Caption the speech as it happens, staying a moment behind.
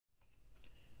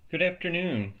Good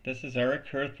afternoon. This is Eric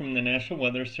Hirth from the National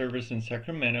Weather Service in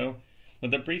Sacramento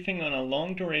with a briefing on a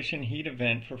long-duration heat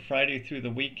event for Friday through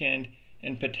the weekend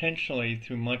and potentially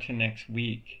through much of next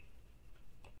week.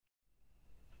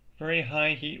 Very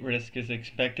high heat risk is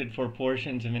expected for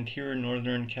portions of interior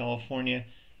northern California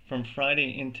from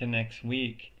Friday into next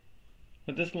week.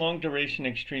 With this long-duration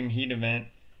extreme heat event,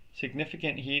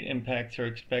 significant heat impacts are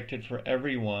expected for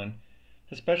everyone,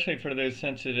 especially for those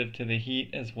sensitive to the heat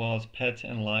as well as pets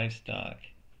and livestock.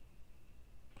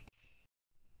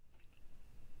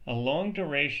 A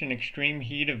long-duration extreme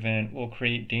heat event will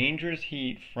create dangerous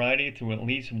heat Friday through at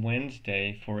least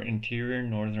Wednesday for interior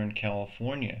northern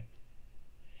California.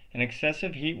 An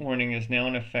excessive heat warning is now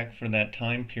in effect for that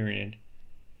time period.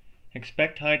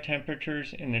 Expect high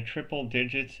temperatures in the triple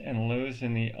digits and lows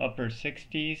in the upper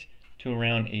 60s to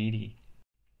around 80.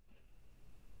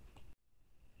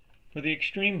 For the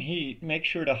extreme heat, make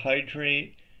sure to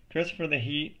hydrate, dress for the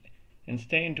heat, and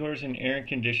stay indoors in air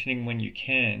conditioning when you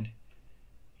can.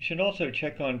 You should also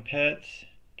check on pets,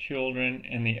 children,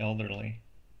 and the elderly.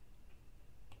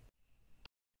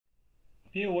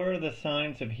 Be aware of the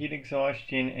signs of heat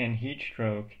exhaustion and heat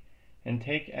stroke, and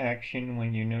take action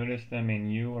when you notice them in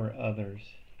you or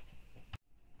others.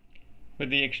 With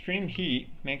the extreme heat,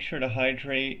 make sure to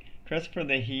hydrate, dress for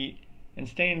the heat, and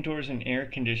stay indoors in air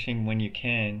conditioning when you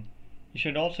can. You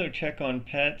should also check on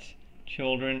pets,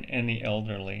 children, and the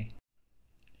elderly.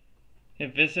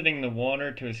 If visiting the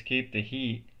water to escape the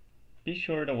heat, be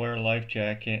sure to wear a life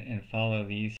jacket and follow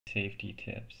these safety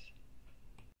tips.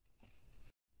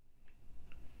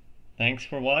 Thanks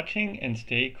for watching and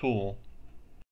stay cool.